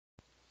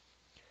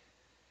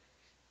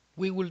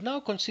We will now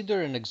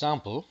consider an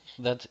example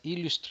that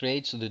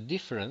illustrates the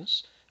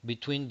difference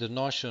between the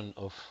notion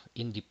of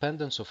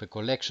independence of a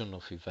collection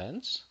of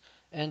events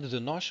and the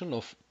notion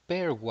of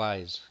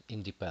pairwise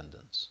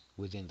independence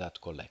within that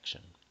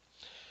collection.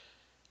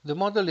 The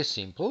model is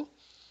simple.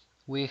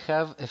 We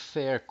have a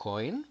fair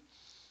coin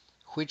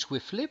which we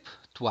flip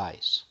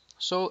twice.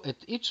 So at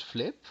each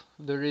flip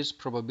there is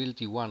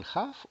probability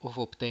 1/2 of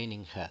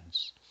obtaining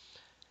heads.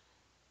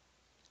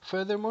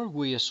 Furthermore,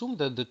 we assume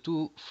that the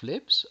two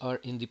flips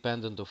are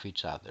independent of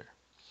each other.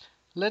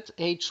 Let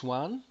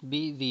H1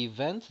 be the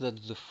event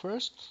that the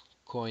first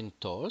coin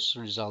toss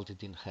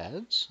resulted in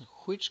heads,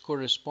 which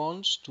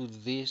corresponds to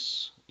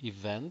this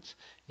event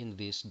in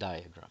this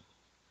diagram.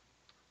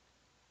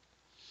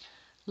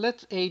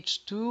 Let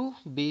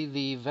H2 be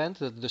the event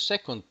that the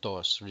second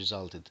toss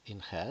resulted in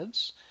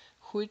heads,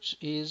 which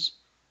is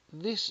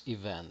this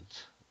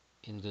event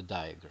in the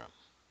diagram.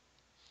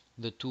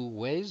 The two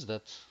ways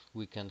that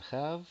we can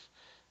have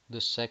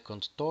the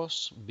second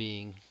toss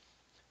being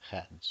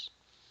heads.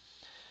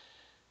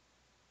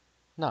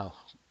 Now,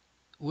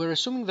 we're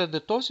assuming that the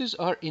tosses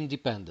are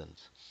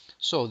independent.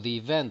 So the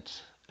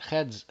event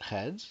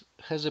heads-heads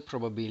has a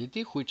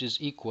probability which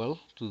is equal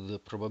to the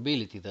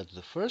probability that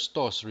the first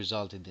toss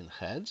resulted in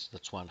heads,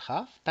 that's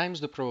 1/2, times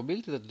the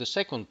probability that the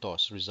second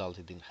toss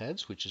resulted in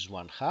heads, which is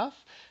 1/2,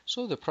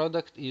 so the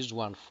product is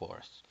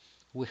 1/4.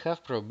 We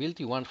have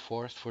probability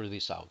 1/4 for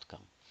this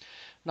outcome.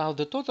 Now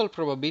the total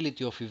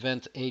probability of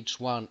event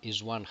H1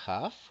 is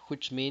 1/2,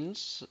 which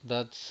means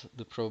that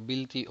the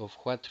probability of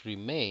what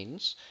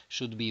remains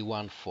should be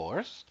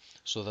 1/4,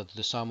 so that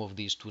the sum of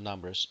these two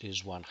numbers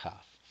is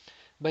 1/2.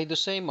 By the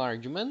same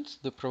argument,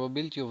 the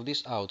probability of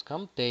this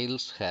outcome,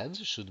 tails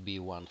heads, should be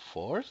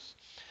 1/4.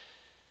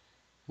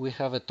 We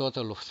have a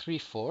total of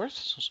 3/4,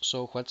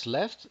 so what's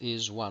left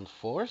is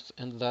 1/4,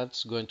 and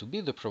that's going to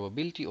be the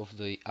probability of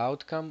the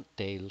outcome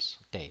tails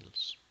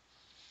tails.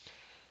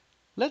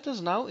 Let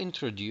us now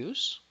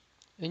introduce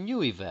a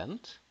new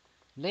event,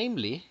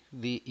 namely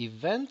the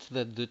event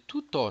that the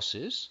two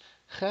tosses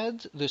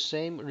had the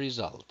same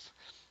result.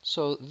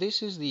 So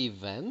this is the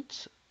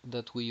event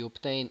that we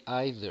obtain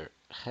either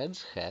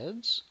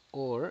heads-heads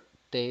or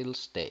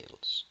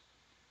tails-tails.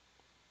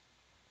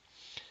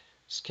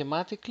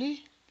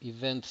 Schematically,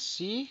 event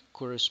C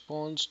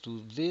corresponds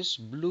to this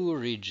blue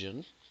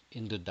region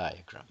in the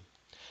diagram.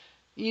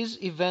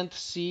 Is event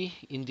C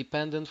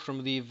independent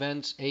from the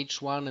events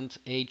H1 and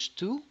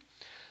H2?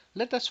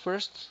 Let us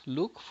first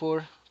look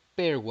for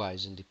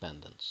pairwise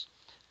independence.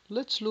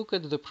 Let's look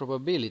at the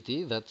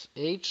probability that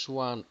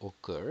H1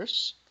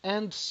 occurs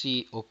and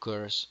C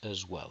occurs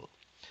as well.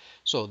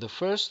 So the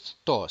first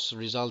toss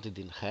resulted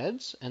in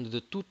heads and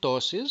the two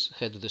tosses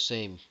had the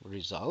same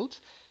result.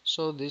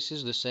 So this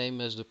is the same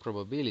as the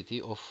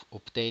probability of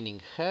obtaining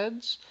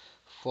heads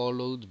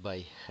followed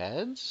by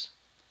heads.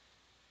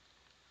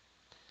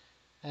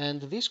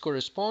 And this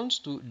corresponds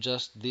to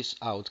just this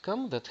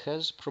outcome that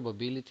has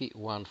probability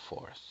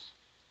 1/4.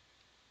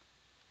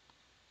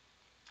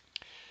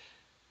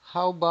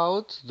 How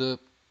about the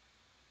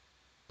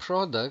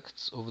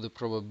products of the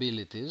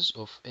probabilities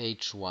of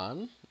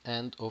H1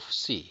 and of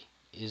C?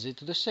 Is it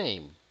the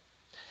same?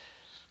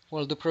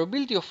 Well, the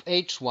probability of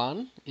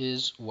H1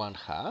 is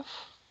 1/2.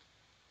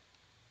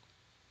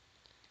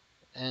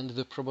 And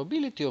the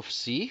probability of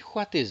C,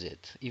 what is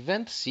it?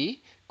 Event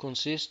C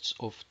consists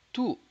of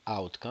two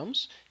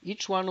outcomes.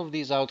 Each one of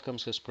these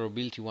outcomes has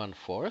probability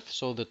 1/4,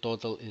 so the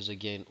total is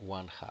again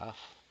 1/2.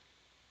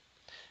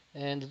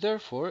 And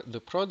therefore, the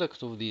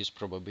product of these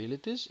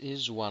probabilities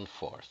is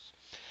 1/4.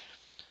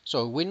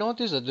 So we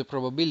notice that the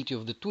probability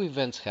of the two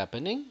events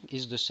happening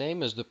is the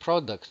same as the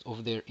product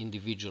of their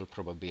individual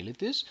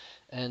probabilities,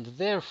 and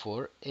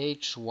therefore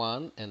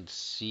H1 and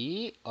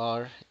C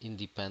are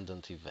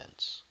independent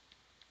events.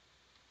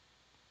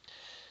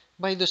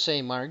 By the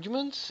same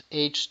argument,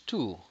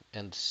 H2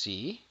 and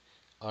C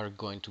are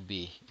going to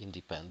be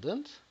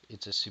independent.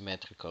 It's a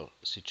symmetrical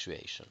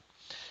situation.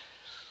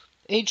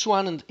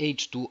 H1 and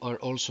H2 are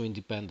also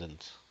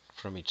independent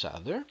from each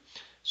other.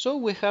 So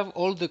we have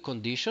all the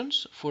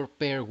conditions for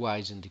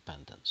pairwise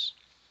independence.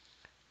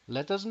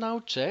 Let us now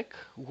check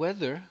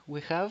whether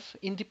we have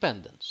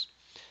independence.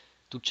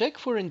 To check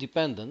for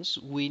independence,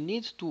 we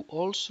need to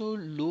also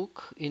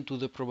look into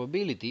the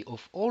probability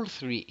of all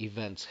three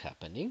events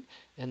happening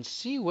and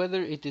see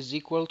whether it is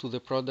equal to the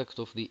product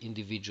of the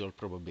individual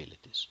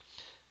probabilities.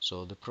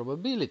 So the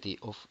probability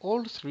of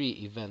all three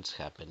events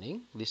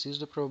happening, this is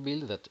the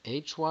probability that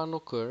H1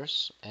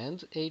 occurs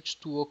and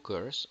H2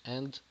 occurs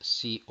and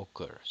C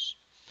occurs.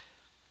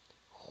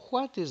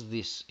 What is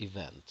this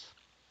event?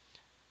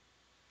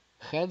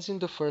 Heads in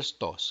the first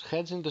toss,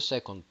 heads in the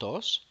second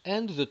toss,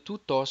 and the two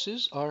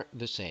tosses are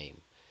the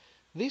same.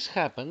 This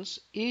happens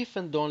if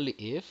and only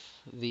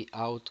if the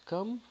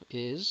outcome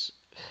is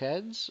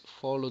heads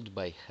followed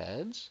by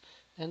heads,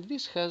 and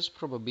this has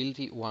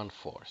probability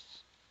 1/4.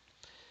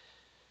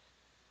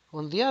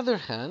 On the other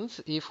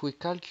hand, if we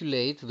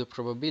calculate the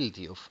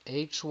probability of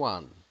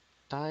H1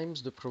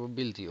 times the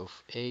probability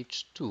of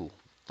H2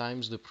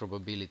 times the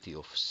probability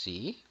of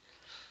C,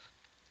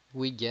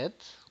 we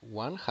get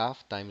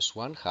 1/2 times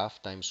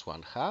 1/2 times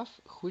 1/2,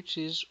 which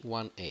is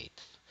 1/8.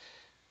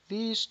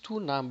 These two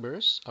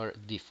numbers are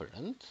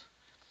different,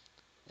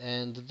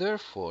 and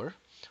therefore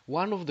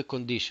one of the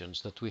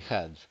conditions that we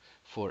had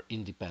for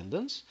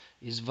independence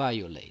is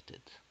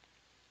violated.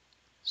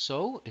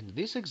 So in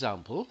this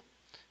example,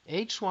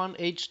 H1,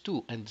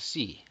 H2 and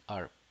C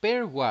are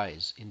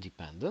pairwise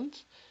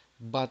independent,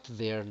 but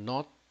they are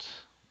not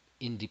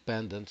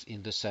independent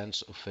in the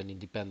sense of an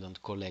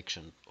independent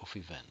collection of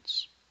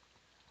events.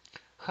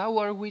 How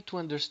are we to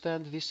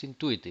understand this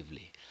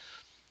intuitively?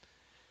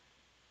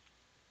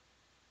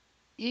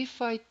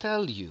 If I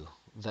tell you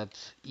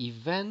that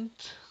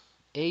event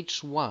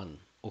H1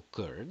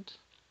 occurred,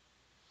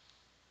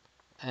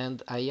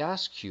 and I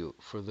ask you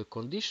for the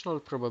conditional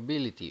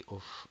probability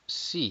of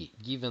C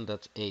given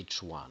that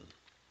H1,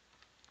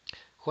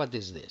 what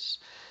is this?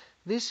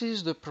 This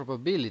is the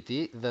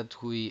probability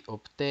that we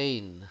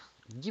obtain,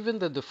 given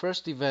that the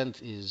first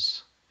event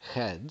is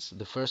heads,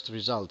 the first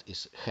result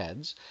is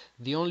heads,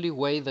 the only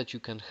way that you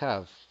can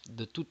have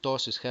the two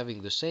tosses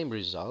having the same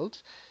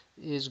result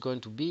is going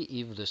to be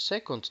if the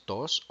second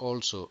toss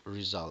also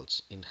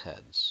results in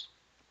heads.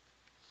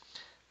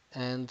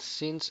 And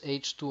since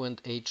H2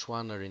 and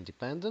H1 are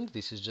independent,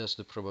 this is just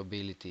the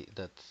probability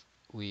that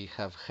we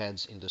have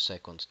heads in the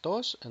second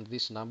toss, and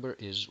this number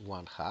is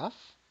 1/2.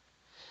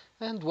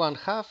 And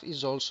 1/2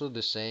 is also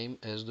the same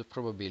as the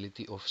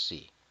probability of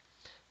C.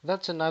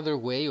 That's another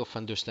way of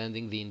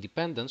understanding the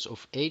independence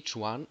of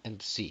H1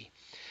 and C.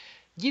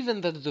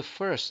 Given that the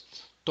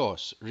first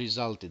toss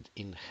resulted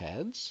in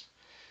heads,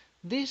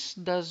 this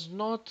does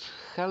not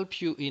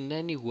help you in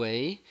any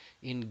way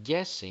in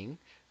guessing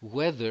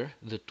whether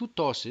the two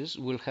tosses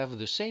will have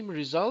the same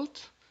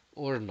result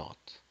or not.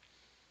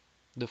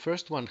 The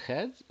first one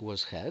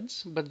was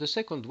heads, but the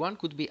second one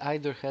could be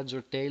either heads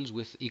or tails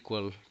with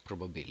equal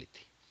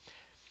probability.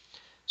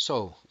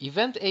 So,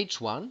 event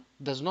H1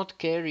 does not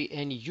carry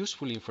any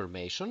useful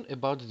information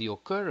about the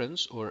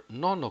occurrence or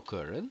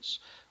non-occurrence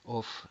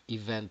of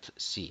event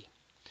C.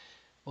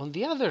 On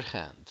the other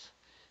hand,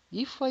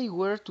 if I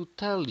were to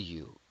tell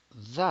you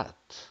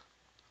that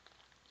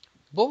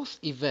both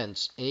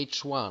events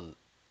H1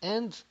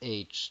 and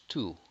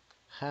H2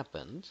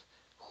 happened,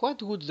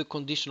 what would the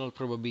conditional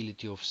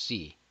probability of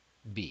C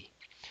be?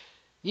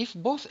 If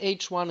both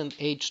H1 and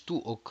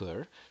H2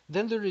 occur,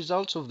 then the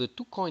results of the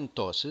two coin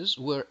tosses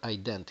were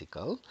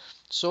identical,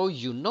 so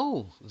you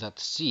know that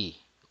C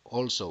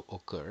also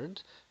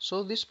occurred,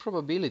 so this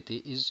probability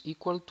is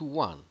equal to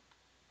 1.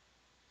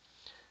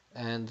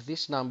 And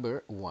this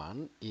number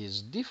 1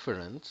 is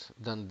different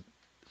than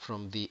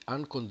from the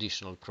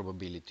unconditional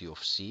probability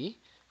of C,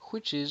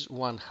 which is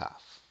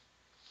 1/2.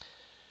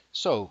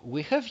 So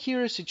we have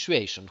here a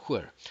situation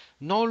where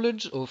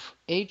knowledge of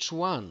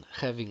H1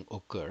 having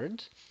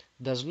occurred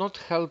does not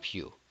help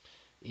you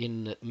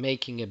in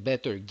making a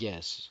better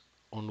guess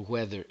on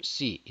whether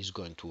C is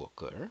going to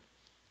occur.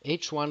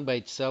 H1 by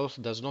itself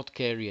does not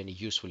carry any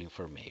useful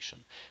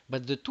information.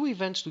 But the two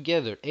events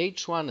together,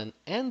 H1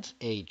 and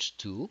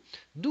H2,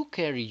 do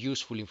carry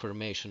useful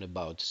information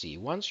about C.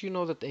 Once you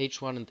know that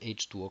H1 and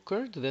H2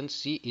 occurred, then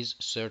C is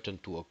certain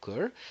to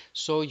occur.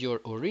 So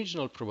your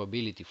original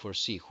probability for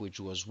C,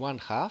 which was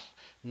 1/2,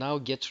 now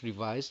gets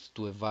revised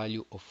to a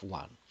value of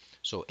 1.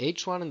 So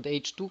H1 and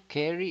H2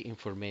 carry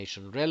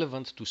information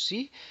relevant to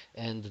C,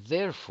 and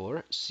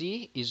therefore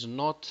C is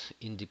not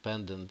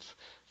independent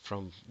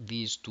from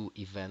these two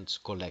events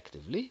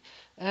collectively,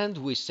 and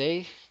we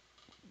say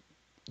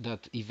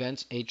that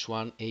events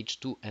H1,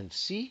 H2 and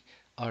C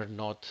are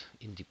not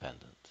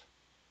independent.